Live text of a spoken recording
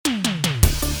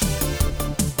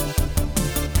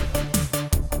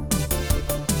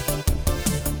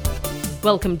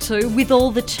Welcome to With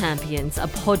All the Champions, a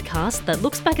podcast that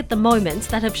looks back at the moments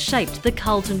that have shaped the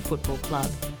Carlton Football Club.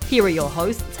 Here are your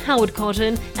hosts, Howard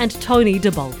Cotton and Tony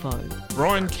DeBolfo.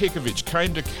 Brian Kekovich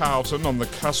came to Carlton on the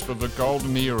cusp of a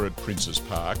golden era at Princes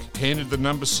Park, handed the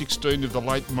number 16 of the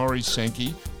late Maurie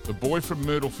Sankey. The boy from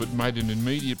Myrtleford made an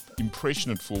immediate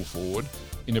impression at full forward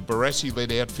in a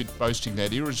Barassi-led outfit boasting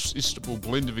that irresistible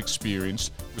blend of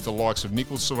experience with the likes of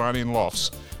Nicholas Savani and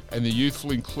Lofts and the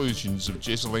youthful inclusions of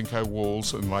Jesaulenko,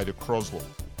 Walls and later Croswell.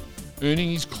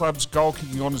 Earning his club's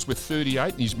goal-kicking honours with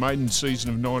 38 in his maiden season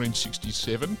of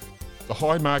 1967, the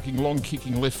high-marking,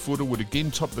 long-kicking left footer would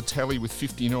again top the tally with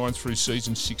 59 through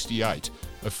season 68,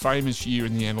 a famous year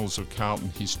in the annals of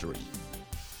Carlton history.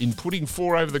 In putting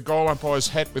 4 over the goal umpire's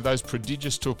hat with those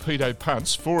prodigious torpedo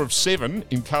punts, 4 of 7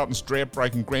 in Carlton's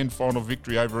drought-breaking grand final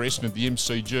victory over Essendon at the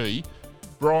MCG,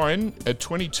 Brian, at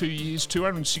 22 years,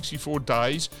 264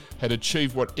 days, had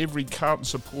achieved what every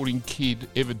Carlton-supporting kid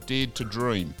ever dared to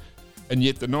dream. And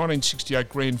yet the 1968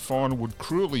 grand final would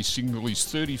cruelly signal his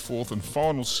 34th and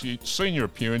final senior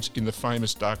appearance in the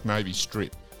famous Dark Navy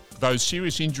strip. Though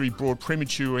serious injury brought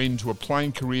premature end to a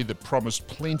playing career that promised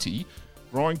plenty,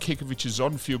 Brian Kekovich's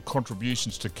on-field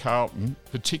contributions to Carlton,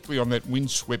 particularly on that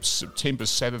windswept September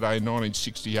Saturday in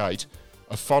 1968,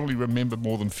 are fondly remembered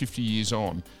more than 50 years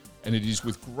on, and it is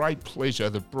with great pleasure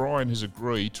that Brian has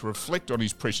agreed to reflect on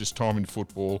his precious time in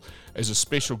football as a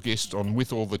special guest on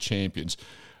With All the Champions.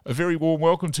 A very warm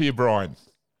welcome to you, Brian.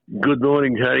 Good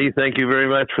morning, Tony. Thank you very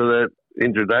much for that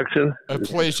introduction. A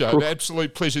pleasure, an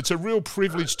absolute pleasure. It's a real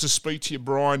privilege to speak to you,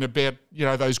 Brian, about,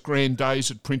 those grand days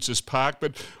at Princes Park.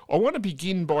 But I want to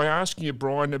begin by asking you,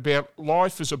 Brian, about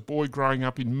life as a boy growing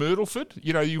up in Myrtleford.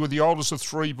 You were the oldest of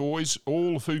 3 boys,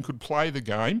 all of whom could play the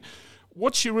game.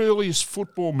 What's your earliest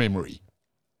football memory?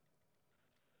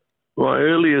 My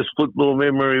earliest football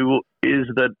memory is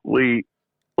that we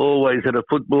always had a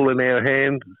football in our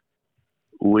hands.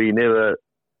 We never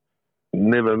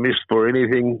missed for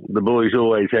anything. The boys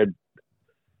always had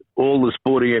all the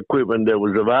sporting equipment that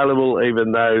was available,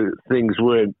 even though things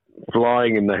weren't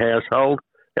flying in the household.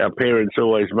 Our parents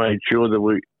always made sure that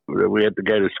we had to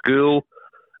go to school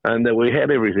and that we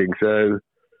had everything. So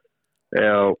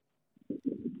our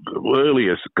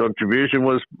earliest contribution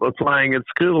was playing at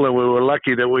school, and we were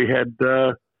lucky that we had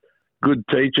good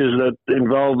teachers that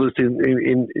involved us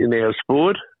in our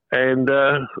sport, and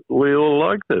we all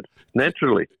liked it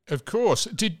naturally. Of course.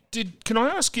 Can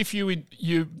I ask if you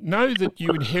know that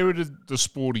you inherited the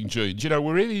sporting genes?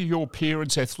 Were any of your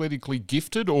parents athletically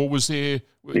gifted, or was there?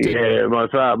 Yeah, my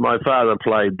father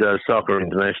played soccer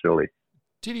internationally.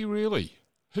 Did he really?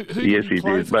 Who yes, he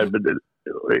did.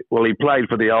 Well, he played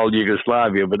for the old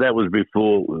Yugoslavia, but that was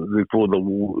before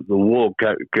the war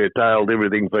curtailed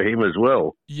everything for him as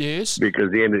well. Yes,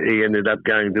 because he ended up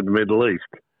going to the Middle East.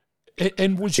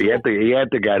 And was he had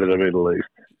to go to the Middle East?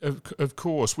 Of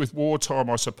course, with wartime,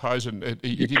 I suppose, and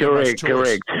he didn't correct.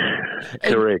 But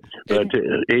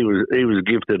he was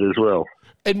gifted as well.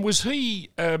 And was he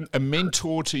a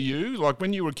mentor to you, like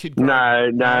when you were a kid?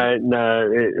 No. A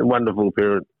wonderful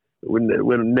parent. We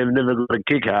never got a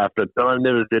kick half the time.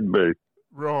 Never said boo.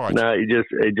 Right. No, he just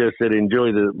said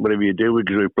enjoy whatever you do,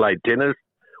 because we played tennis,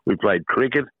 we played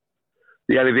cricket.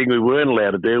 The only thing we weren't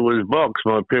allowed to do was box.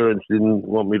 My parents didn't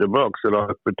want me to box, and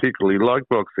I particularly liked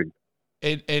boxing.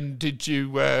 And did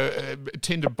you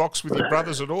tend to box with your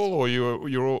brothers at all, or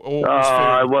you're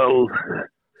always? Well,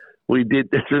 we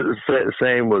did.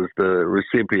 Sam was the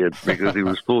recipient because he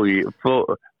was 4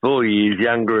 years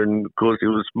younger, and of course he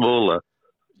was smaller.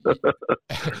 But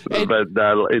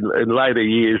in later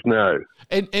years, no.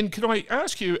 And can I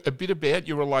ask you a bit about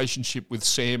your relationship with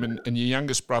Sam and your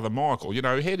youngest brother, Michael?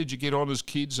 How did you get on as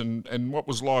kids, and what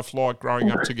was life like growing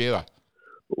up together?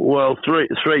 Well,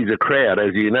 three's a crowd,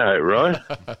 as you know, right?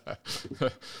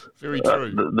 Very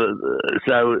true.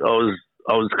 So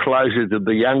I was closer to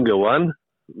the younger one,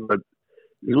 but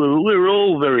we were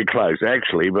all very close,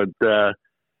 actually, but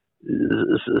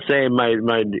Sam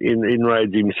made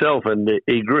inroads himself, and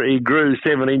he grew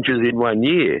 7 inches in 1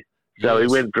 year. So yes.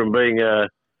 He went from being a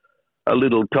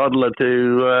little toddler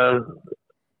to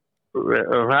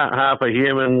half a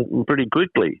human pretty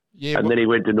quickly. Yeah, and then he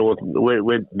went to North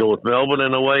Melbourne,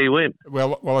 and away he went.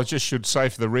 Well, I just should say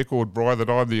for the record, Brian,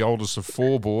 that I'm the oldest of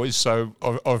 4 boys, so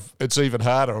it's even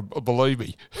harder, believe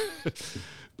me.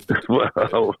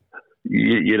 Well,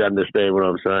 you'd understand what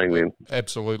I'm saying then.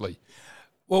 Absolutely.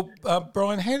 Well,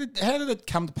 Brian, how did it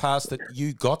come to pass that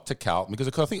you got to Carlton? Because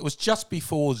I think it was just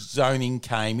before zoning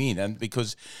came in, and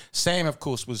because Sam, of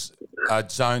course, was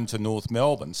zoned to North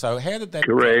Melbourne. So how did that?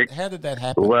 Correct. How did that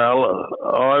happen? Well,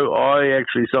 I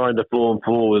actually signed a Form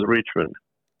 4 with Richmond,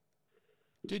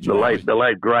 Did you? The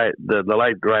late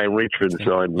Graham Richmond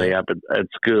signed me up at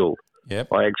school. Yep.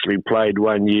 I actually played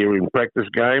 1 year in practice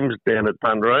games down at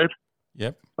Punt Road.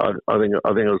 Yep. I think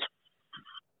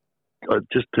I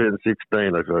just turned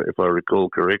 16, if I recall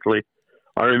correctly.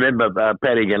 I remember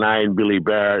Paddy Ganane, Billy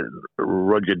Barrett,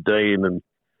 Roger Dean, and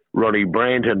Ronnie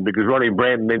Branton, because Ronnie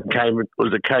Branton then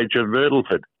was a coach of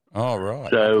Myrtleford. Oh, right.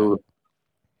 So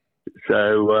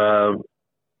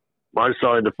I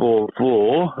signed a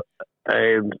 4-4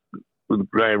 and with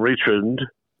Graham Richmond,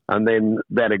 and then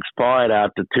that expired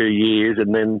after 2 years,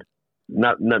 and then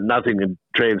nothing had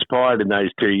transpired in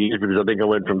those 2 years because I think I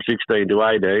went from 16 to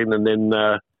 18, and then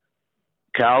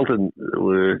Carlton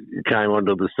came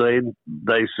onto the scene.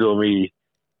 They saw me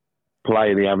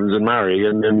play in the Ovens and Murray,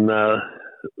 and then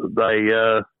they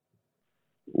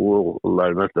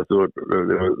must have thought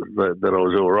that I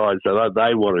was all right, so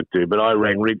they wanted to. But I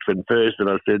rang Richmond first, and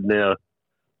I said, "Now,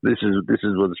 this is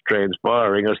what's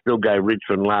transpiring." I still gave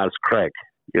Richmond last crack.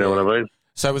 You know what I mean?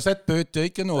 So was that Bert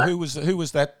Deacon, or who was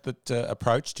that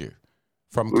approached you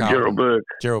from Carlton? Gerald Burke.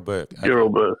 Gerald Burke. Okay.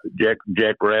 Gerald Burke.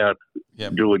 Jack Rout.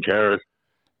 Yep. George Harris.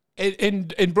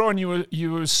 And Brian,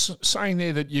 you were saying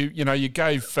there that you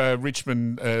gave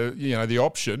Richmond the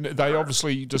option. They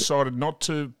obviously decided not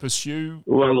to pursue.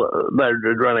 Well,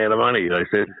 they'd run out of money. They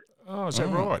said. Oh, is that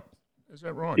right? Is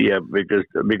that right? Yeah, because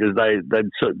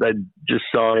they'd just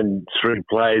signed 3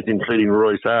 players, including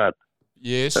Royce Hart.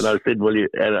 Yes. And I said, "Well,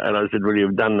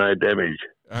 you've done no damage."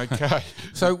 Okay.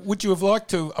 So would you have liked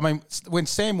to? I mean, when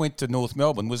Sam went to North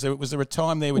Melbourne, was there a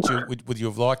time there would you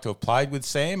have liked to have played with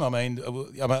Sam? I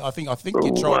think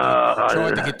you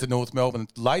tried to get to North Melbourne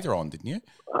later on, didn't you?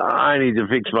 I need to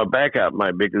fix my backup,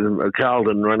 mate, because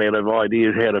Carlton ran out of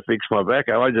ideas how to fix my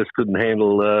backup. I just couldn't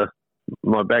handle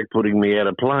my back putting me out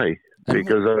of play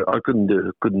because I couldn't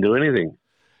do anything.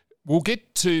 We'll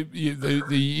get to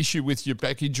the issue with your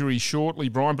back injury shortly,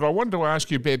 Brian, but I wanted to ask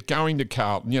you about going to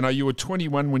Carlton. You were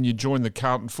 21 when you joined the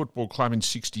Carlton Football Club in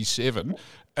 67.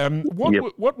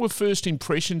 What were first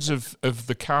impressions of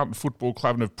the Carlton Football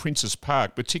Club and of Princes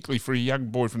Park, particularly for a young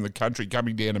boy from the country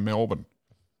coming down to Melbourne?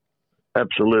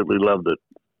 Absolutely loved it.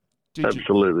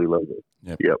 Absolutely loved it.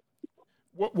 Yep.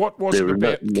 What was it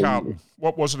about Carlton?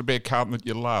 What was it about Carlton that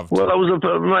you loved? Well,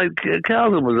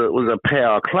 Carlton was a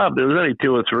power club. There was only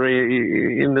 2 or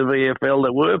 3 in the VFL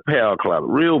that were power clubs,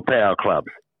 real power clubs.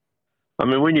 I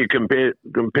mean, when you compared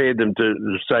them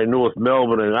to say North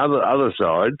Melbourne and other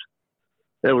sides,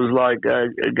 it was like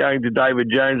going to David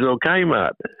Jones or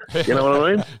Kmart. You know what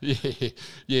I mean?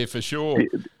 Yeah, for sure. Do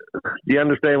you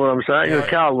understand what I'm saying? Yeah.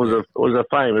 Carlton was a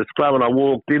famous club, and I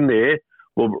walked in there.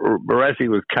 Well, Barassi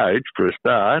was coach for a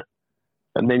start,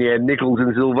 and then you had Nichols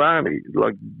and Silvani.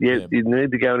 You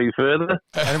need to go any further.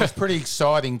 And it was pretty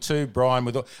exciting too, Brian.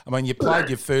 You played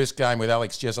your first game with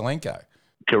Alex Jesaulenko.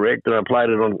 Correct, and I played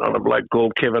it on a bloke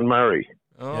called Kevin Murray.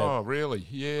 Oh, really?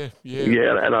 Yeah.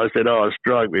 Yeah, and I said,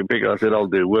 strike me big. I said, I'll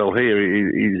do well here.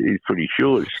 He's pretty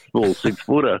short, small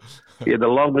 6-footer. He had the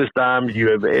longest arms you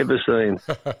have ever seen.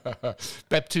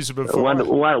 Baptism of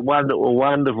fire.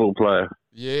 Wonderful player.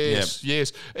 Yes.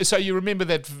 So you remember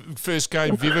that first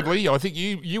game vividly? I think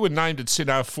you were named at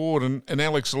centre forward and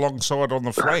Alex alongside on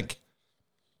the flank.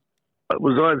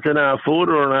 Was I at centre forward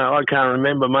or I can't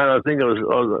remember, mate. I think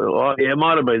it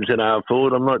might have been centre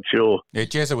forward. I'm not sure. Yeah,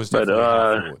 Jezza was definitely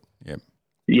forward. Yeah.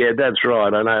 Yeah, that's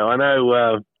right. I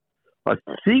know. I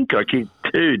think I kicked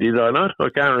 2, did I not? I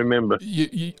can't remember.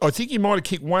 I think you might have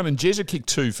kicked 1 and Jezza kicked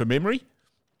 2 for memory.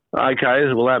 Okay,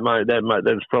 well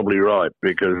that's probably right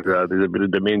because there's a bit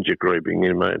of dementia creeping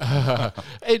in, mate.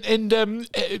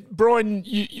 Brian,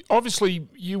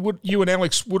 you and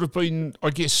Alex would have been, I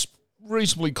guess,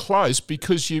 reasonably close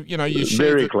because you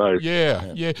very close.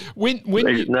 Yeah.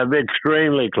 They're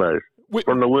extremely close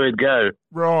from the word go.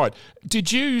 Right.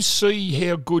 Did you see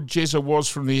how good Jezza was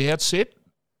from the outset?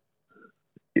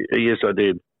 Yes, I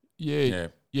did. Yeah.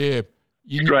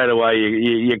 Straight away,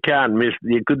 you can't miss.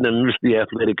 You couldn't have missed the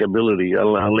athletic ability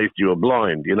unless you were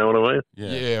blind. You know what I mean?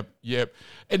 Yeah.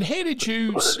 And how did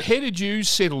you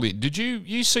settle in? Did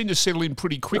you seem to settle in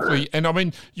pretty quickly? And I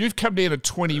mean, you've come down at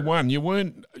 21. You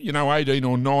weren't 18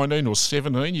 or 19 or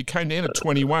 17. You came down at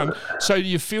 21. So do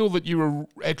you feel that you were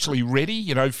actually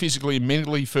ready? Physically and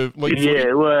mentally for league footy?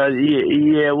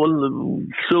 Yeah. Well,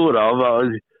 sort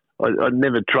of. I'd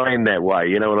never trained that way,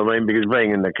 you know what I mean? Because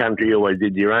being in the country, you always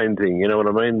did your own thing, you know what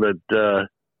I mean? But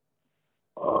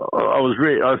I was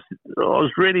ready. I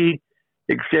was ready,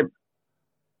 except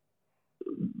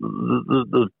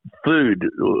the food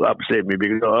upset me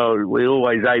because we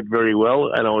always ate very well,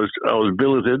 and I was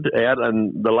billeted out,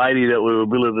 and the lady that we were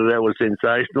billeted out was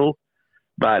sensational.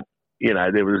 But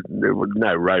there was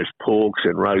no roast porks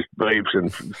and roast beefs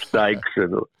and steaks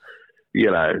and,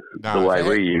 the way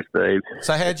we used to eat.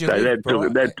 So how'd you live,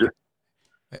 Brian?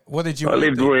 What did you eat? I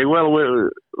lived very well.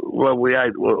 We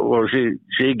ate. Well,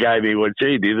 she gave me what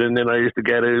she did, and then I used to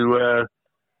go to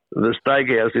the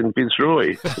steakhouse in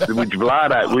Fitzroy, which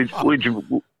Vlado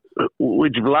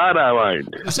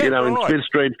owned. Is that in right? Fifth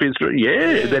Street, Fitzroy.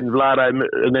 Yeah. Then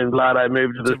Vlado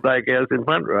moved to the steakhouse in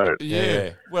Front Road.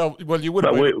 Yeah. Well, you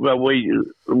wouldn't. But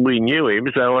we knew him,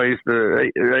 so I used to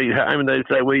eat home, and they'd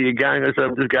say, "Where are you going?" I said,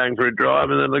 "I'm just going for a drive,"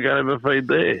 and then they're going to have a feed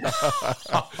there.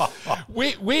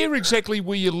 Where exactly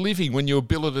were you living when you were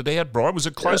billeted out, Brian? Was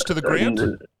it close to the ground?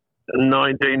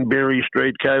 19 Berry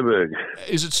Street, Coburg.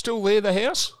 Is it still there, the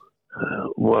house?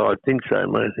 Well, I think so,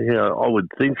 mate. I would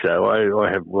think so. I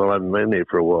haven't been there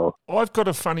for a while. I've got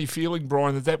a funny feeling,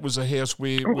 Brian, that was a house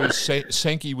where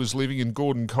Sankey was living and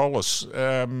Gordon Collis.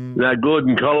 No,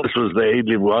 Gordon Collis was there.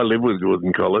 I lived with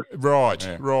Gordon Collis. Right.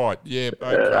 Yeah.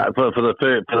 Okay. For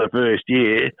the first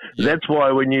year. Yeah. That's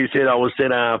why when you said I was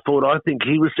centre half forward, I think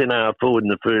he was centre half forward in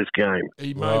the first game.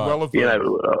 He may well have been.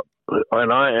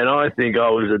 And I think I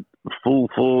was at full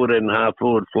forward and half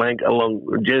forward flank along.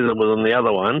 Jesup was on the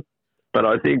other one. But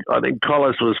I think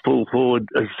Collis was full forward,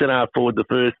 centre half forward the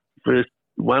first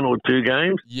one or two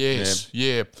games. Yes,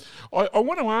 yeah. I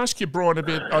want to ask you, Brian,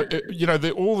 about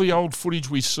all the old footage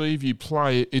we see of you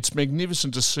play. It's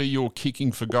magnificent to see your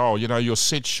kicking for goal. Your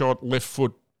set shot, left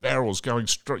foot barrels going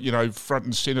straight, front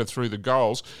and centre through the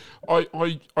goals. I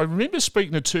remember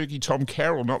speaking to Turkey Tom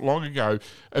Carroll not long ago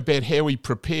about how he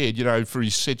prepared, for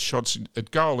his set shots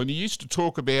at goal, and he used to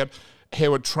talk about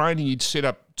how at training he'd set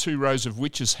up 2 rows of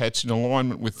witches' hats in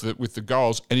alignment with the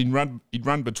goals, and he'd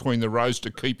run between the rows to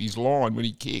keep his line when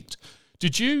he kicked.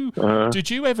 Did you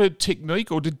have a technique,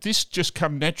 or did this just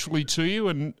come naturally to you?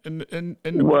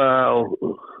 Well,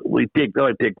 I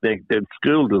technique at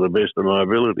school to the best of my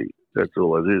ability. That's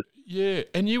all I did. Yeah,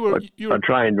 and I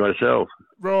trained myself.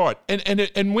 Right,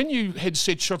 and when you had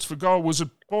set shots for goal, was it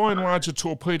by and large a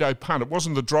torpedo punt? It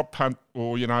wasn't the drop punt,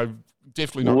 or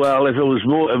definitely not. Well, if it was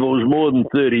more than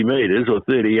 30 metres or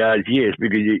 30 yards, yes,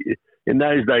 because in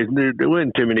those days there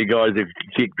weren't too many guys that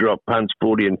could kick drop punts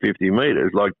 40 and 50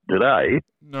 metres like today.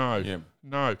 No.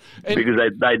 Because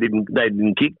they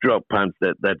didn't kick drop punts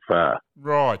that far.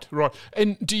 Right.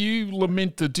 And do you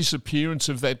lament the disappearance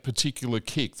of that particular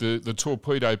kick, the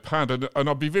torpedo punt? And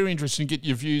I'd be very interested to get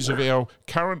your views of our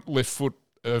current left foot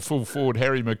full forward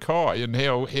Harry Mackay and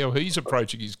how he's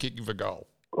approaching his kicking for goal.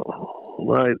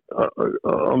 Right,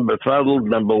 I'm befuddled,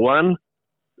 number one.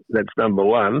 That's number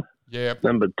one. Yeah.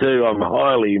 Number two, I'm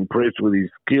highly impressed with his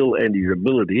skill and his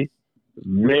ability.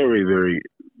 Very, very,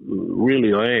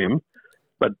 really I am.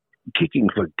 But kicking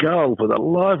for goal, for the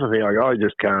life of me, I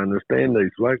just can't understand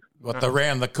these blokes. What, the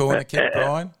round the corner kick,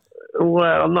 Brian?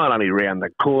 Well, not only round the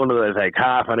corner, they take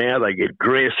half an hour, they get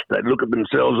dressed, they look at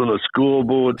themselves on the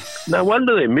scoreboard. No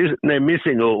wonder they're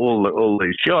missing all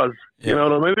these shots. Yeah. You know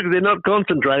what I mean? Because they're not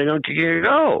concentrating on kicking a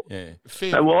goal. Yeah.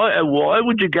 And why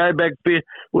would you go back?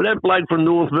 Well, that bloke from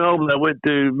North Melbourne that went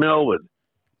to Melbourne,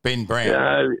 Ben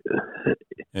Brown.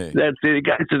 That's it. He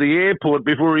goes to the airport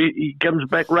before he comes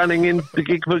back running in to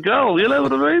kick for goal. You know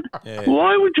what I mean? Yeah.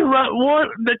 Why would you run? Why?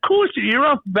 Of course, you're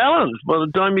off balance by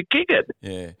the time you kick it.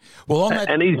 Yeah. Well, on that,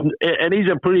 and he's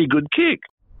a pretty good kick.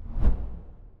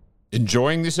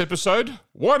 Enjoying this episode?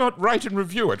 Why not rate and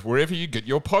review it wherever you get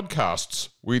your podcasts?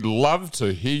 We'd love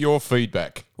to hear your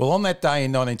feedback. Well, on that day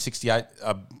in 1968,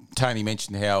 Tony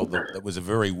mentioned how it was a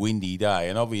very windy day,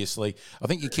 and obviously, I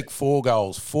think you kicked 4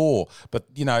 goals, but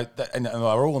and they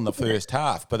were all in the first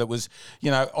half. But it was,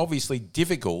 obviously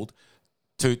difficult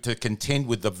to contend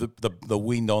with the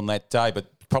wind on that day. But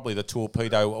probably the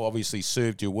torpedo obviously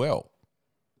served you well.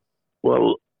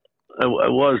 Well, it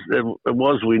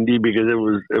was windy because there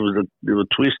were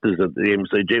twisters at the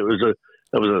MCG.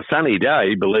 It was a sunny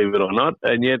day, believe it or not,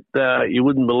 and yet you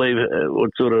wouldn't believe what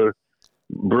sort of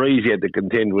breeze you had to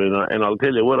contend with. And I'll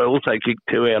tell you what, I also kicked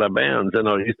 2 out of bounds, and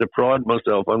I used to pride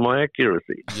myself on my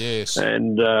accuracy. Yes.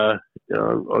 And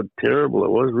terrible it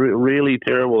was, really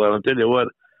terrible. And I'll tell you what,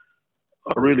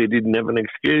 I really didn't have an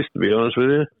excuse, to be honest with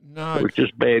you. No. It was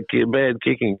just bad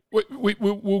kicking.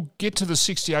 We'll get to the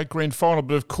 68 grand final,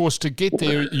 but of course to get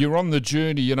there, you're on the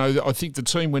journey. I think the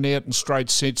team went out in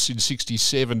straight sets in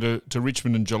 67 to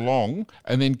Richmond and Geelong,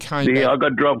 and then came back. I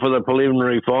got dropped for the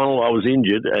preliminary final. I was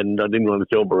injured, and I didn't want to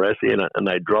tell Barassi, and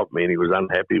they dropped me, and he was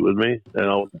unhappy with me, and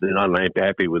I was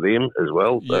unhappy with him as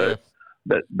well. So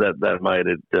that made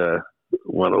it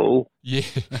 1-1. Yeah.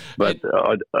 But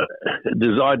I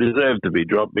deserved to be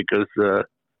dropped because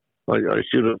I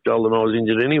should have told them I was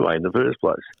injured anyway in the first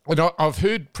place. And I've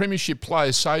heard premiership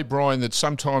players say, Brian, that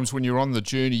sometimes when you're on the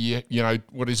journey, you know,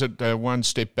 what is it, one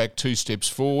step back, two steps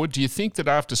forward. Do you think that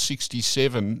after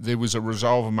 67 there was a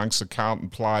resolve amongst the Carlton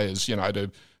players, you know,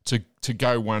 to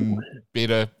go one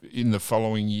better in the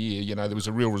following year? You know, there was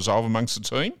a real resolve amongst the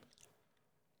team?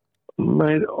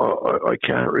 Mate, I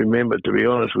can't remember, to be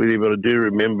honest with you, but I do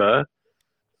remember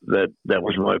that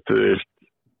was my first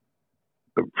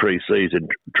pre-season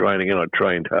training, and I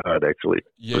trained hard actually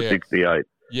for 68.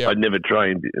 Yeah. I'd never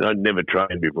trained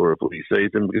before a footy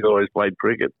season because I always played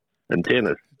cricket and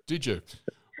tennis. Did you?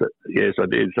 So, yes, I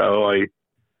did. So I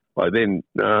then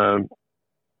I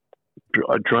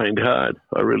trained hard.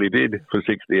 I really did for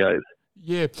 68.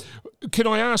 Yeah. Can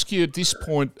I ask you at this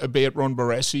point about Ron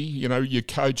Barassi, you know, your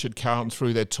coach at Carlton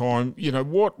through that time? You know,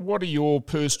 what are your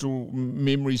personal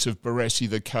memories of Barassi,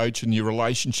 the coach, and your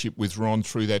relationship with Ron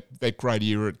through that great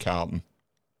era at Carlton?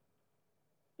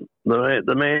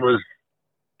 The man was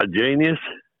a genius,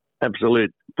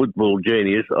 absolute football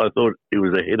genius. I thought he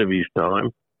was ahead of his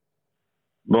time.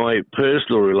 My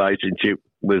personal relationship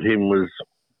with him was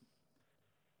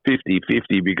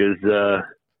 50-50 because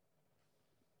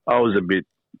I was a bit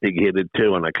big-headed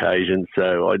too on occasion,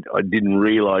 so I didn't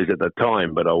realise at the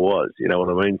time, but I was, you know what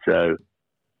I mean? So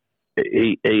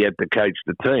he had to coach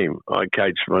the team. I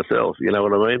coached myself, you know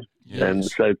what I mean? Yes. And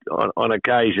so on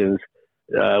occasions,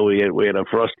 we had a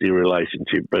frosty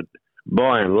relationship, but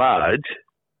by and large,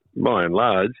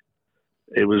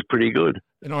 it was pretty good.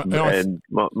 And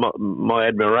my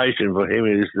admiration for him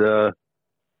is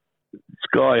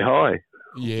sky high.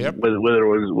 Yeah.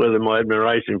 Whether my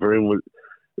admiration for him was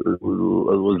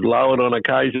lowered on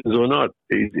occasions or not,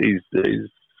 his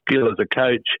skill as a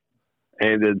coach,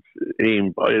 and it's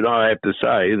him. I have to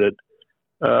say that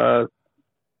I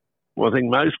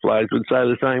think most players would say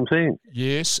the same thing.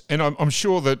 Yes, and I'm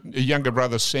sure that younger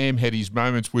brother Sam had his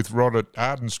moments with Rod at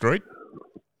Arden Street.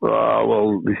 Oh,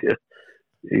 well,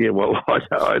 yeah, well,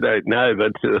 I don't know,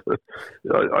 but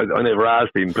I never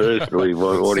asked him personally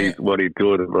what he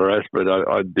thought of us, but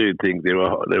I do think there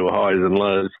were highs and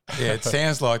lows. Yeah, it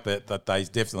sounds like that they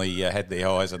definitely had their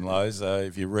highs and lows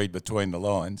if you read between the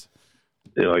lines.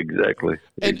 Yeah, exactly.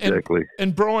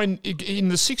 And Brian, in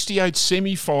the 68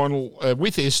 semi-final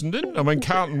with Essendon, I mean,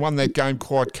 Carlton won that game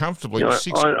quite comfortably. I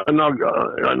knocked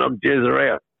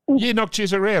Jezza out. Yeah, knocked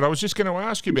Jezza out. I was just going to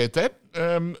ask you about that.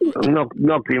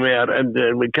 Knocked him out, and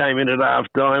we came in at half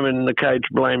time, and the coach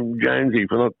blamed Jonesy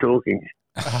for not talking.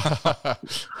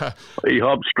 He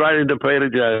hopped straight into Peter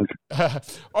Jones.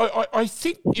 I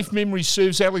think, if memory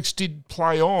serves, Alex did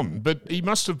play on, but he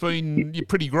must have been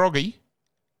pretty groggy.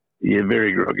 Yeah,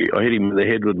 very groggy. I hit him in the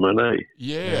head with my knee.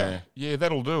 Yeah,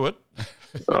 that'll do it.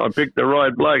 I picked the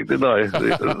right bloke, didn't I?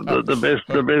 The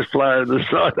best player in the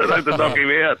side. I had to knock him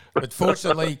out. But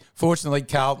fortunately,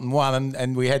 Carlton won,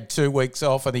 and we had 2 weeks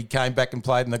off, and he came back and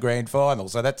played in the grand final.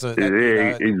 So that's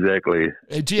exactly.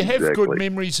 Do you have good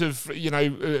memories of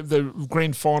the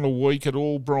grand final week at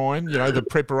all, Brian? You know, the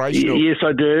preparation. Yes,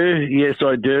 I do.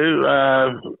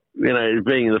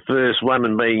 Being the first one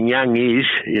and being youngish,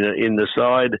 in the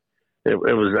side, it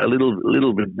was a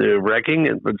little bit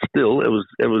nerve-wracking, but still, it was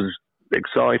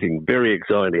exciting, very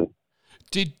exciting.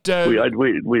 Did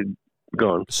we'd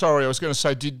gone? Sorry, I was going to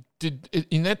say, did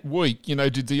in that week,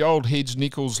 did the old heads,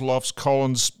 Nichols, Lofts,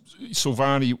 Collins,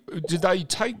 Silvani, did they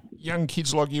take young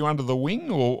kids like you under the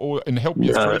wing and help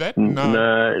you through that?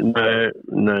 No.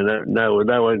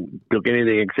 No one took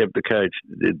anything except the coach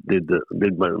did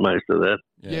most of that.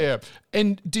 Yeah.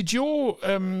 And did your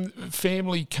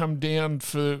family come down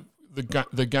for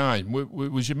the game?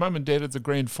 Was your mum and dad at the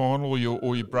grand final, or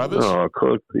your brothers? Oh, of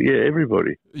course. Yeah,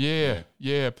 everybody. Yeah.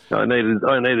 I needed.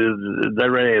 They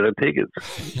ran out of tickets.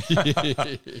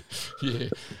 Yeah.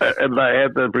 And they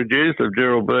had the producer,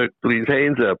 Gerald Burke, put his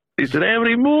hands up. He said, "How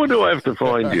many more do I have to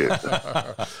find you?"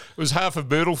 It was half of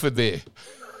Myrtleford there.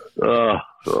 Oh,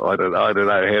 I don't know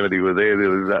how many were there. There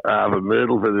was half of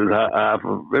Myrtleford, there was half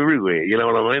of everywhere. You know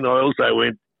what I mean? I also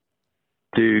went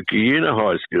to Cuyuna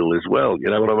High School as well. You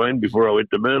know what I mean? Before I went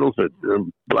to Myrtleford,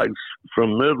 blokes from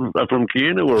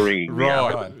Cuyuna were ringing me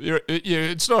up. Yeah,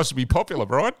 it's nice to be popular,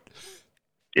 right?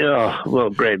 Yeah,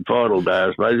 well, grand final day,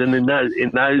 I suppose. And in those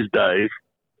days,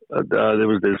 there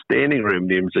was the standing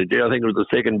room in the MCG. I think it was the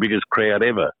second biggest crowd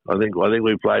ever. I think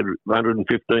we played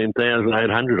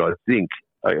 115,800. I think,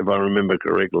 if I remember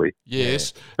correctly.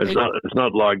 Yes, it's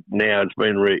not like now. It's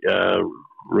been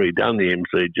redone, the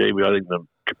MCG. But I think the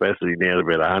capacity now is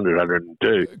about 100,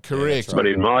 102. Correct. But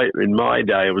in my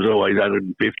day, it was always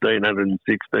 115,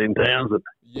 116,000.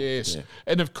 Yes,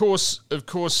 and of course,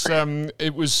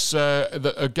 it was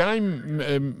a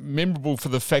game memorable for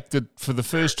the fact that for the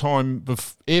first time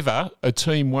ever, a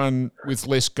team won with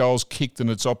less goals kicked than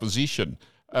its opposition.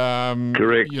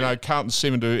 Correct. You know, Carlton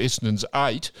 7 to Essendon's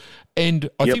 8, and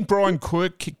I think Brian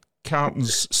Quirk kicked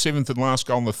Carlton's 7th and last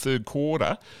goal in the third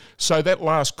quarter. So that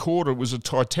last quarter was a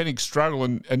titanic struggle,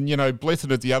 and you know,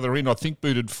 Blethyn at the other end, I think,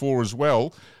 booted 4 as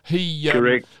well.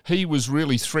 Correct. He was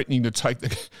really threatening to take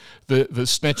the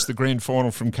snatch the grand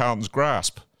final from Carlton's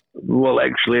grasp. Well,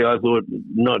 actually, I thought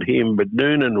not him, but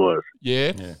Noonan was.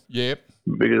 Yeah.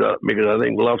 Because I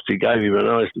think Lofty gave him a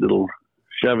nice little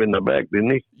shove in the back,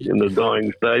 didn't he, in the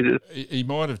dying stages? He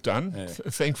might have done. Yeah.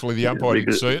 Thankfully, the umpire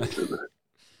didn't see it.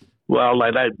 Well,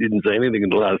 they didn't say anything in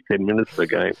the last 10 minutes of the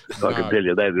game. I can tell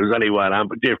you that. There was only one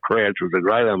umpire. Jeff Crouch was a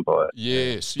great umpire.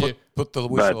 Yes, Put the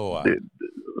whistle away.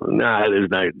 No, there's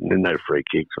no free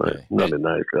kicks, mate. Not in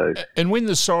those days. And when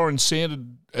the siren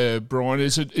sounded, Brian,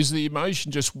 is the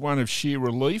emotion just one of sheer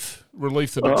relief?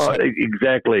 Relief that it's...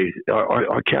 Exactly.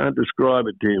 I can't describe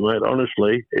it to you, mate.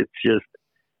 Honestly, it's just,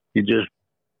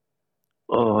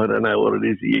 I don't know what it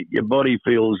is. Your body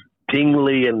feels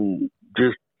tingly and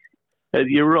just,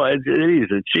 you're right, it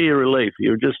is a sheer relief.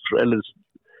 You're just,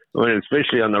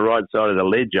 especially on the right side of the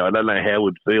ledger, I don't know how it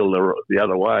would feel the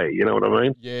other way. You know what I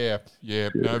mean? Yeah.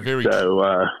 No, very.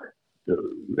 So, so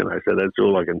that's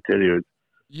all I can tell you.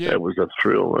 Yeah. That was a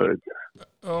thrill.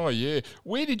 Oh yeah.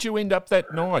 Where did you end up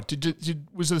that night?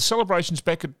 Was the celebrations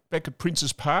back at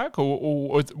Princes Park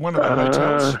or one of the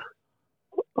hotels?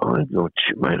 I'm not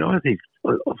sure, mate. I think.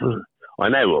 I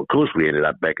know, well, of course, we ended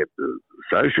up back at the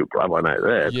social club. I know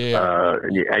that. Yeah.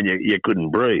 And you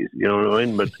couldn't breathe. You know what I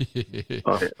mean? But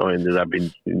I ended up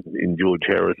in George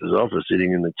Harris's office,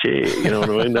 sitting in the chair. You know what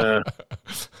I mean? Well,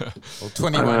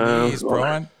 21 years,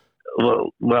 Brian.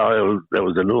 Well, that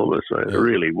was enormous. Mate. Yeah. It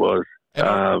really was.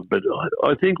 But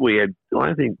I think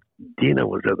dinner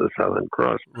was at the Southern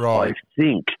Cross. Right. I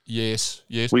think. Yes.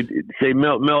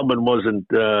 Melbourne wasn't.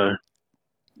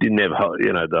 Didn't have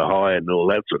the Hyatt and all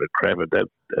that sort of crap at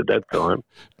that time.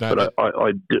 No, but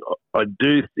I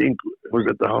do think it was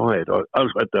at the Hyatt. I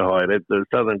was at the Hyatt at the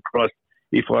Southern Cross,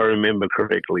 if I remember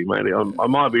correctly, mate. I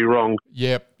might be wrong.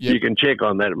 Yep. You can check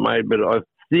on that, mate. But I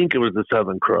think it was the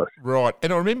Southern Cross. Right.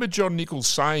 And I remember John Nichols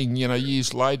saying,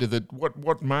 years later that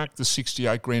what marked the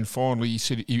 68 grand final, he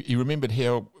said he remembered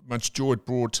how much joy it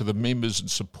brought to the members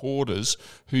and supporters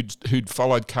who'd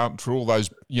followed Carlton through all those,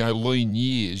 lean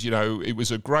years. It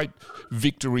was a great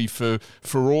victory for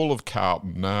all of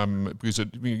Carlton because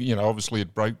it, obviously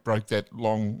it broke that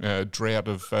long drought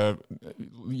of,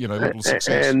 little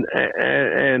success. And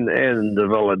the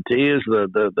volunteers,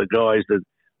 the guys that,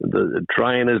 the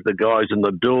trainers, the guys in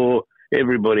the door,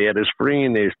 everybody had a spring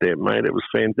in their step, mate. It was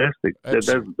fantastic.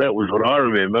 That was what I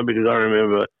remember, because I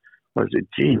remember I said,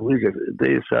 gee whiz,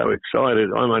 they're so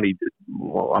excited. I'm only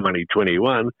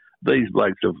 21. These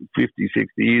blokes are 50, 60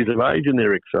 years of age and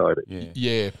they're excited.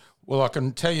 Yeah. Well, I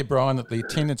can tell you, Brian, that the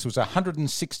attendance was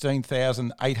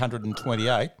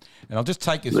 116,828. And I'll just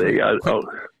take you through.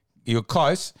 You were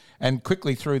close. And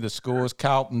quickly through the scores.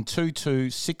 Carlton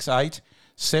 2-2-6-8.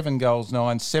 7 goals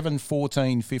 9,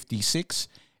 7-14 56.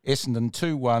 Essendon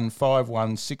 2-1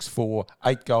 5-1 6-4,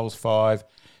 8 goals 5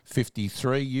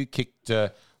 53. You kicked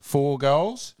 4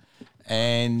 goals,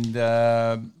 and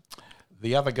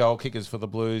the other goal kickers for the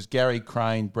Blues: Gary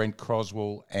Crane, Brent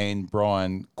Croswell, and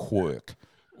Brian Quirk.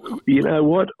 You know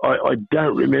what? I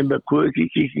don't remember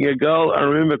Quirky kicking a goal. I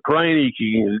remember Gary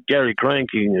Crane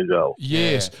kicking a goal.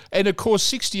 Yes. Yeah. And, of course,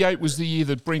 68 was the year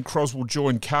that Brent Croswell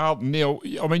joined Carlton. Now,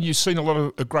 I mean, you've seen a lot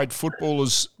of great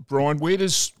footballers, Brian. Where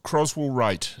does Croswell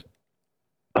rate?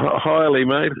 Highly,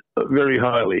 mate. Very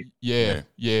highly. Yeah.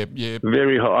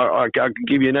 Very high. I can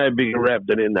give you no bigger rap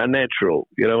than a natural.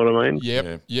 You know what I mean?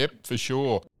 Yep, for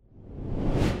sure.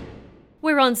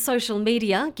 We're on social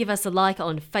media. Give us a like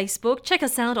on Facebook, check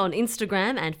us out on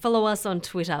Instagram, and follow us on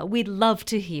Twitter. We'd love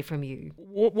to hear from you.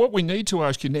 What we need to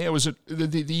ask you now is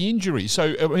the injury.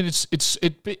 So I mean,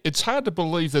 it's hard to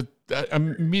believe that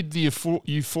amid the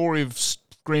euphoria of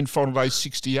Grand Final Day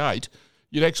 68,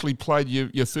 you'd actually played your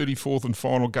 34th and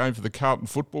final game for the Carlton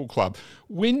Football Club.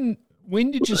 When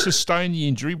did you sustain the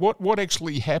injury? What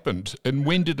actually happened, and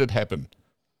when did it happen?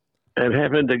 It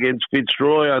happened against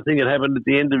Fitzroy. I think it happened at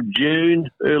the end of June,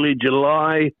 early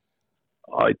July.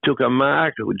 I took a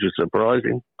mark, which was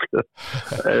surprising,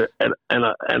 and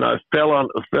I fell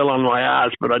on my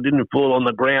ass, but I didn't fall on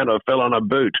the ground. I fell on a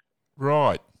boot.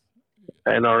 Right.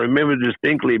 And I remember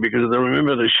distinctly because I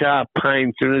remember the sharp pain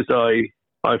as soon as I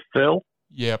fell.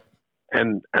 Yep.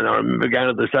 And I remember going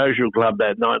to the social club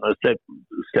that night, and I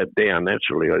sat down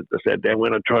naturally. I sat down.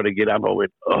 When I tried to get up, I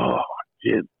went, "Oh,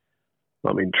 shit,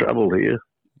 I'm in trouble here."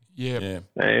 Yep. Yeah.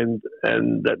 And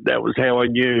that was how I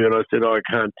knew. And I said, I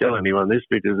can't tell anyone this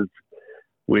because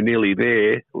we're nearly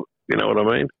there. You know what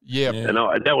I mean? Yep. Yeah. And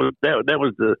that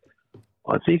was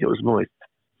I think it was my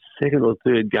second or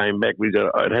third game back.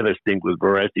 I'd had a stint with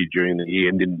Barassi during the year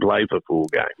and didn't play for 4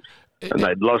 games. And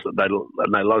they lost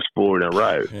 4 in a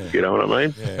row. Yeah. You know what I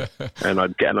mean? Yeah. And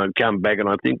I'd come back, and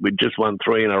I think we'd just won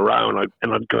 3 in a row, and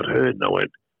I'd got hurt, and I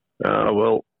went, "Oh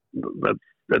well,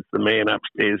 that's the man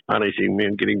upstairs punishing me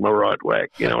and getting my right whack."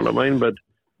 You know what I mean? But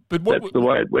that's the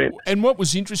way it went. And what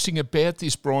was interesting about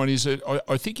this, Brian, is that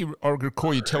I think I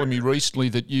recall you telling me recently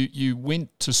that you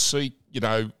went to seek,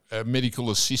 medical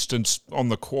assistance on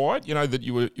the quiet. That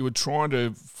you were trying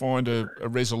to find a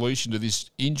resolution to this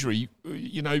injury.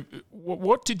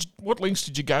 What lengths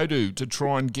did you go to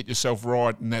try and get yourself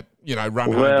right and that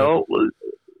run home? Well,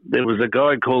 there was a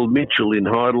guy called Mitchell in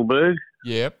Heidelberg.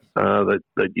 Yep.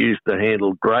 That used to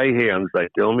handle greyhounds, they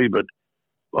tell me, but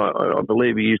I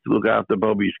believe he used to look after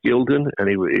Bobby Skilton, and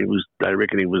they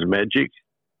reckon he was magic.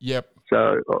 Yep.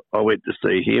 So I went to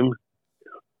see him.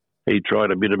 He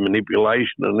tried a bit of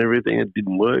manipulation and everything. It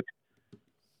didn't work.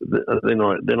 Then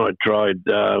I tried.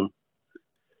 There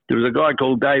was a guy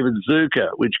called David Zucker,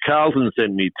 which Carlton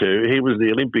sent me to. He was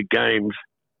the Olympic Games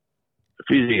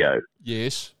physio.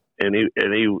 Yes. And he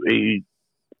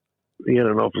had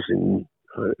an office in,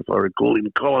 if I recall,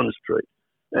 in Collins Street.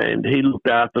 And he looked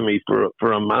after me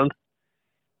for a month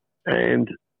and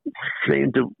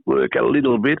seemed to work a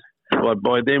little bit. But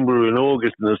by then we were in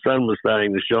August and the sun was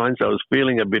starting to shine, so I was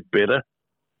feeling a bit better.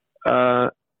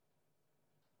 But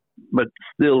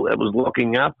still, it was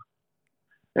locking up.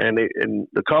 And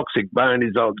the coccyx bone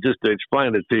is, just to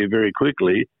explain it to you very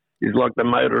quickly, is like the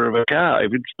motor of a car.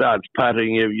 If it starts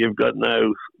putting, you've got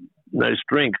no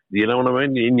strength. You know what I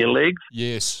mean? In your legs.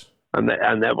 Yes. And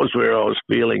that was where I was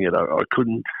feeling it. I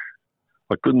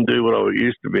couldn't do what I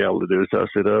used to be able to do. So I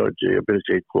said, "Oh gee, I better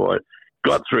keep quiet."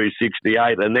 Got through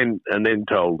 68, and then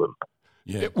told them.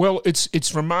 Yeah. Well,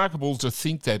 it's remarkable to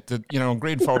think that on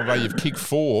grand final day you've kicked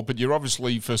 4, but you're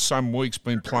obviously for some weeks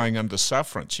been playing under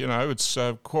sufferance. It's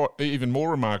quite even more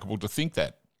remarkable to think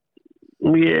that.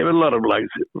 Yeah, but a lot of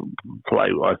blokes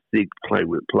play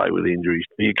with injuries.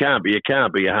 You can't be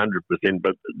 100%,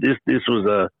 but this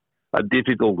was a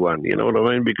difficult one. You know what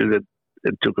I mean? Because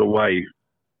it took away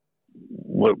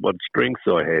what strengths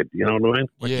I had. You know what I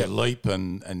mean? Your leap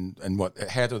and what?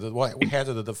 How did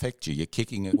it affect you? Your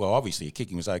kicking. Well, obviously your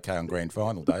kicking was okay on grand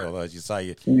final day, although as you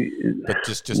say, but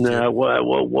just no. Well,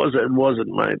 it wasn't,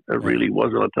 mate. It really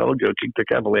wasn't. I told you, I kicked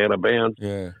a couple out of bounds.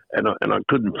 Yeah. And I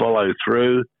couldn't follow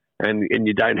through, and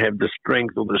you don't have the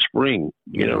strength or the spring.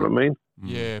 You know what I mean?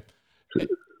 Yeah.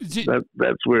 So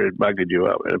that's where it buggered you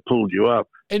up and it pulled you up.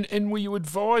 And were you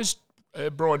advised,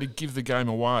 Brian, to give the game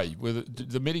away?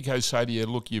 Did the medicos say to you,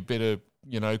 "Look, you better,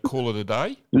 call it a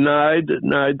day"? No.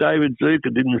 David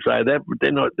Zucker didn't say that. But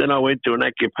then I went to an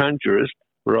acupuncturist,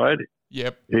 right?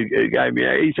 Yep. He gave me.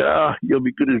 He said, "Oh, you'll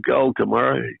be good as gold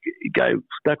tomorrow." He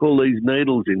stuck all these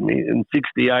needles in me. In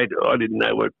 68, I didn't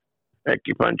know what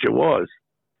acupuncture was,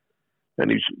 and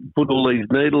he put all these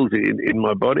needles in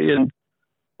my body, and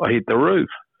I hit the roof.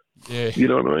 Yeah. You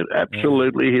know what I mean?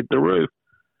 Absolutely hit the roof.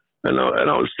 And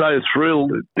I was so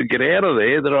thrilled to get out of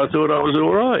there that I thought I was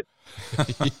all right.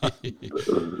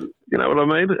 You know what I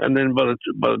mean? And then by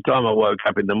the time I woke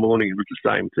up in the morning, it was the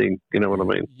same thing. You know what I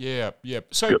mean? Yeah.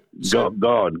 So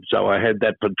I had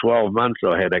that for 12 months.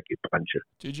 I had acupuncture.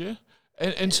 Did you?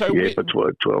 And so for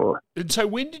 12. And so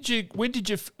when did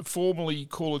you formally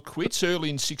call it quits? Early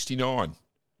in 69.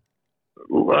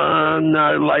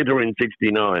 No, later in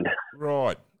 69.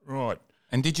 Right.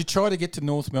 And did you try to get to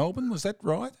North Melbourne? Was that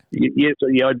right? Yes,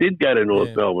 I did go to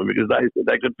North Melbourne because they said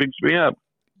they could fix me up.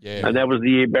 Yeah. And that was the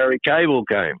year Barry Cable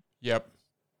came. Yep.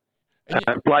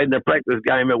 I played in the practice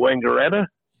game at Wangaratta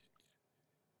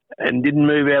and didn't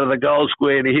move out of the goal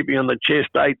square, and he hit me on the chest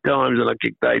 8 times and I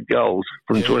kicked 8 goals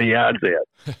from 20 yards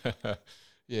out.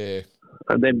 Yeah.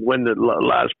 And then when the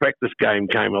last practice game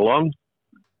came along,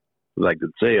 they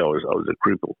could see I was a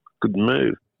cripple, couldn't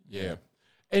move. Yeah.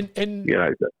 And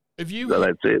so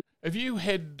that's it. Have you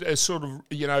had sort of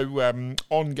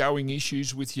ongoing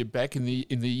issues with your back in the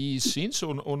years since,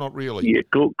 or not really? Yeah,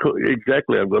 cool,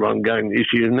 exactly. I've got ongoing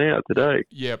issues now today.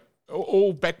 Yep,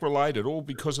 all back related, all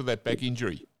because of that back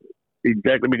injury.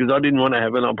 Exactly, because I didn't want to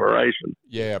have an operation.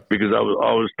 Yeah, because I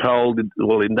was told,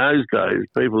 well, in those days,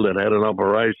 people that had an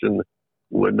operation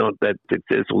were not that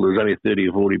successful. There was only 30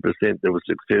 or 40% that were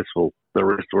successful. The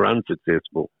rest were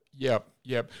unsuccessful. Yep.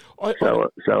 So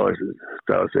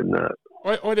I said no.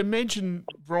 I'd imagine,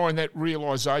 Brian, that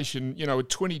realisation, at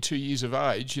 22 years of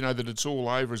age, that it's all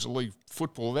over as a league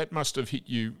football, that must have hit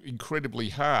you incredibly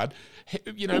hard. How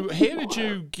did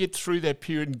you get through that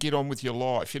period and get on with your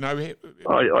life?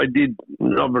 I did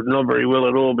not very well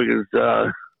at all because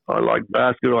I like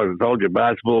basketball. I told you,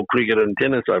 basketball, cricket and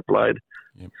tennis I played.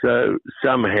 Yep. So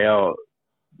somehow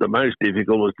the most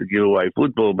difficult was to give away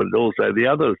football, but also the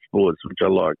other sports, which I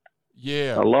liked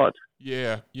a lot.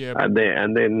 Yeah. And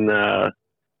then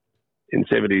in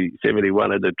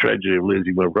 71, I had the tragedy of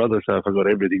losing my brother, so I forgot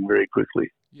everything very quickly.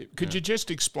 Yeah. Could you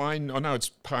just explain, I know it's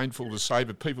painful to say,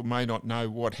 but people may not know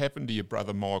what happened to your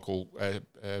brother, Michael.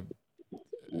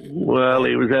 Well,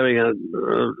 he was having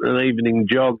an evening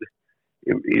jog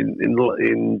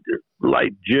in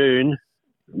late June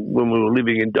when we were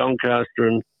living in Doncaster,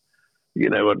 and you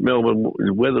know what Melbourne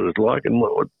weather is like and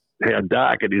how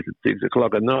dark it is at 6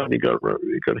 o'clock at night, and he got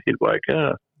hit by a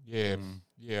car. Yeah.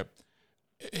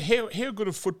 How good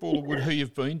a footballer would he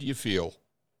have been, do you feel?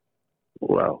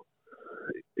 Well,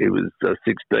 he was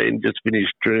 16, just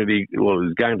finished Trinity. Well, he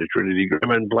was going to Trinity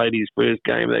Grammar and played his first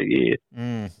game that year.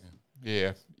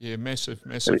 Yeah, massive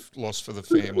loss for the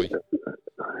family.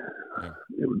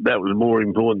 That was more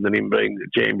important than him being the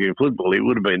champion football. He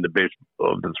would have been the best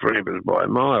of the three of us by a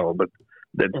mile, but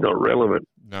that's not relevant.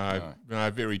 No,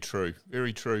 very true,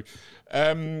 very true.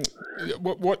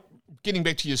 What getting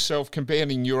back to yourself,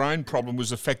 compounding your own problem was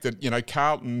the fact that,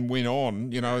 Carlton went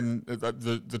on, and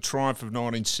the triumph of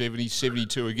 1970,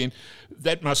 72 again,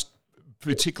 that must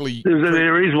particularly...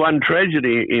 There is one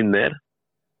tragedy in that,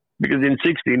 because in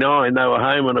 69 they were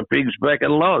home on a pig's back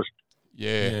and lost.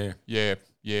 Yeah.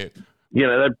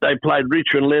 They played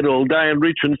Richmond led all day and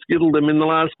Richmond skittled them in the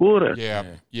last quarter.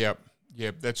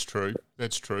 Yeah, that's true. I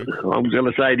was going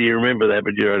to say, do you remember that?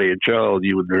 But you're only a child.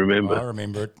 You wouldn't remember. I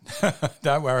remember it.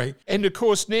 Don't worry. And, of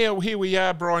course, now here we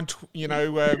are, Brian,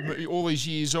 all these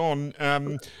years on,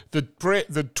 the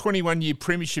 21-year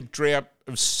premiership drought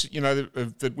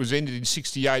that was ended in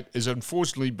 68 has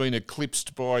unfortunately been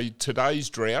eclipsed by today's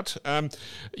drought.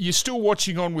 You're still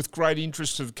watching on with great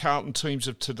interest of the Carlton teams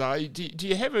of today. Do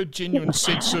you have a genuine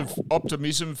sense of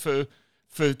optimism for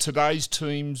today's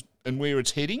teams and where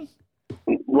it's heading?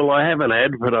 Well, I haven't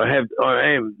had, but I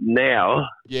am now.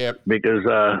 Yeah. Because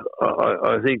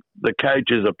I think the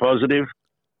coaches are positive.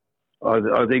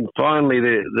 I think finally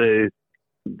the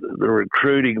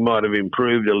recruiting might have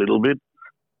improved a little bit,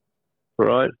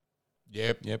 right?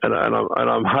 Yep. And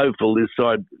I'm hopeful this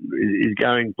side is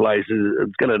going places.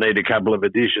 It's going to need a couple of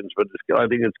additions, but I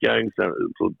think it's going to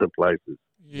places.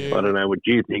 Yeah. I don't know what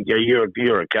you think.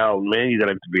 You're a Carlton man. You don't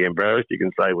have to be embarrassed. You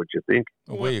can say what you think.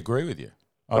 Well, we agree with you.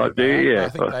 I do. I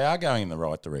think they are going in the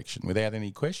right direction without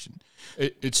any question.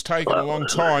 It's taken a long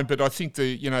time, but I think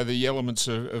the elements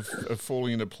are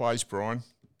falling into place, Brian.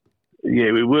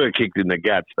 Yeah, we were kicked in the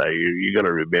guts, though. You got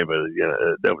to remember,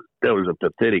 that was a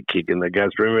pathetic kick in the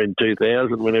guts. Remember in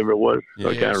 2000, whenever it was?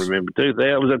 I can't remember.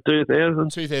 2000 was it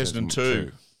 2000?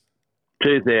 2002.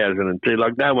 2002.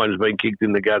 Like, no one's been kicked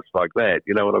in the guts like that.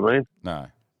 You know what I mean? No.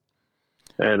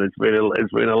 And it's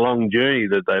been a long journey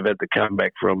that they've had to come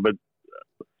back from, but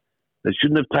they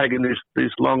shouldn't have taken this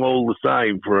long all the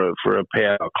same for a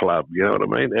power club. You know what I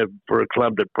mean? For a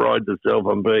club that prides itself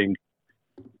on being,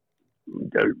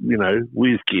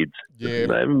 whiz kids. Yeah.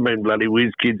 They haven't been bloody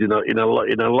whiz kids in a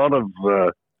lot of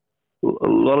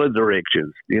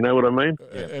directions. You know what I mean?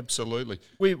 Absolutely.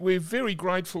 We're very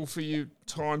grateful for your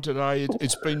time today.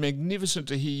 It's been magnificent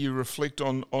to hear you reflect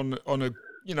on a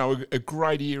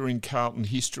great era in Carlton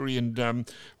history, and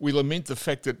we lament the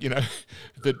fact that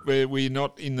that we're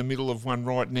not in the middle of one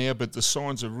right now, but the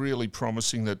signs are really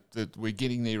promising that we're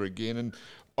getting there again. And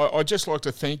I'd just like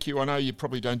to thank you. I know you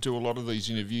probably don't do a lot of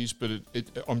these interviews, but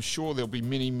I'm sure there'll be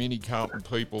many, many Carlton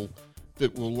people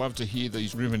that will love to hear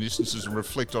these reminiscences and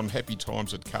reflect on happy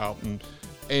times at Carlton.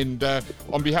 And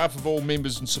on behalf of all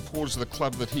members and supporters of the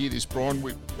club that hear this, Brian,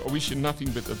 I wish you nothing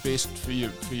but the best for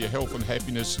your health and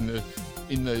happiness in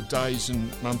the days and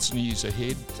months and years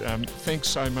ahead. Thanks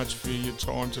so much for your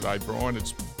time today, Brian.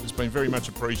 It's been very much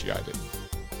appreciated.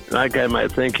 Okay,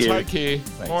 mate. Thank you. Take care.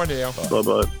 Thanks. Bye now.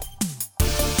 Bye-bye.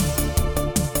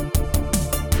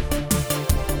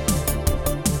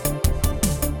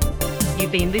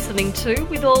 You've been listening to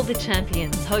With All the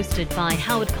Champions, hosted by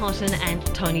Howard Cotton and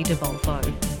Tony DeBolfo.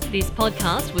 This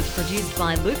podcast was produced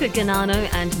by Luca Ganano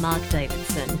and Mark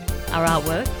Davidson. Our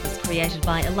artwork was created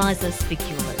by Eliza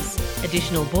Spikulas.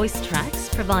 Additional voice tracks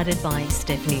provided by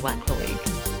Stephanie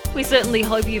Wackloig. We certainly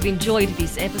hope you've enjoyed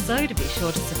this episode. Be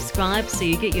sure to subscribe so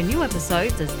you get your new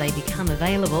episodes as they become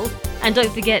available. And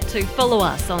don't forget to follow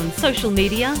us on social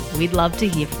media. We'd love to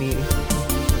hear from you.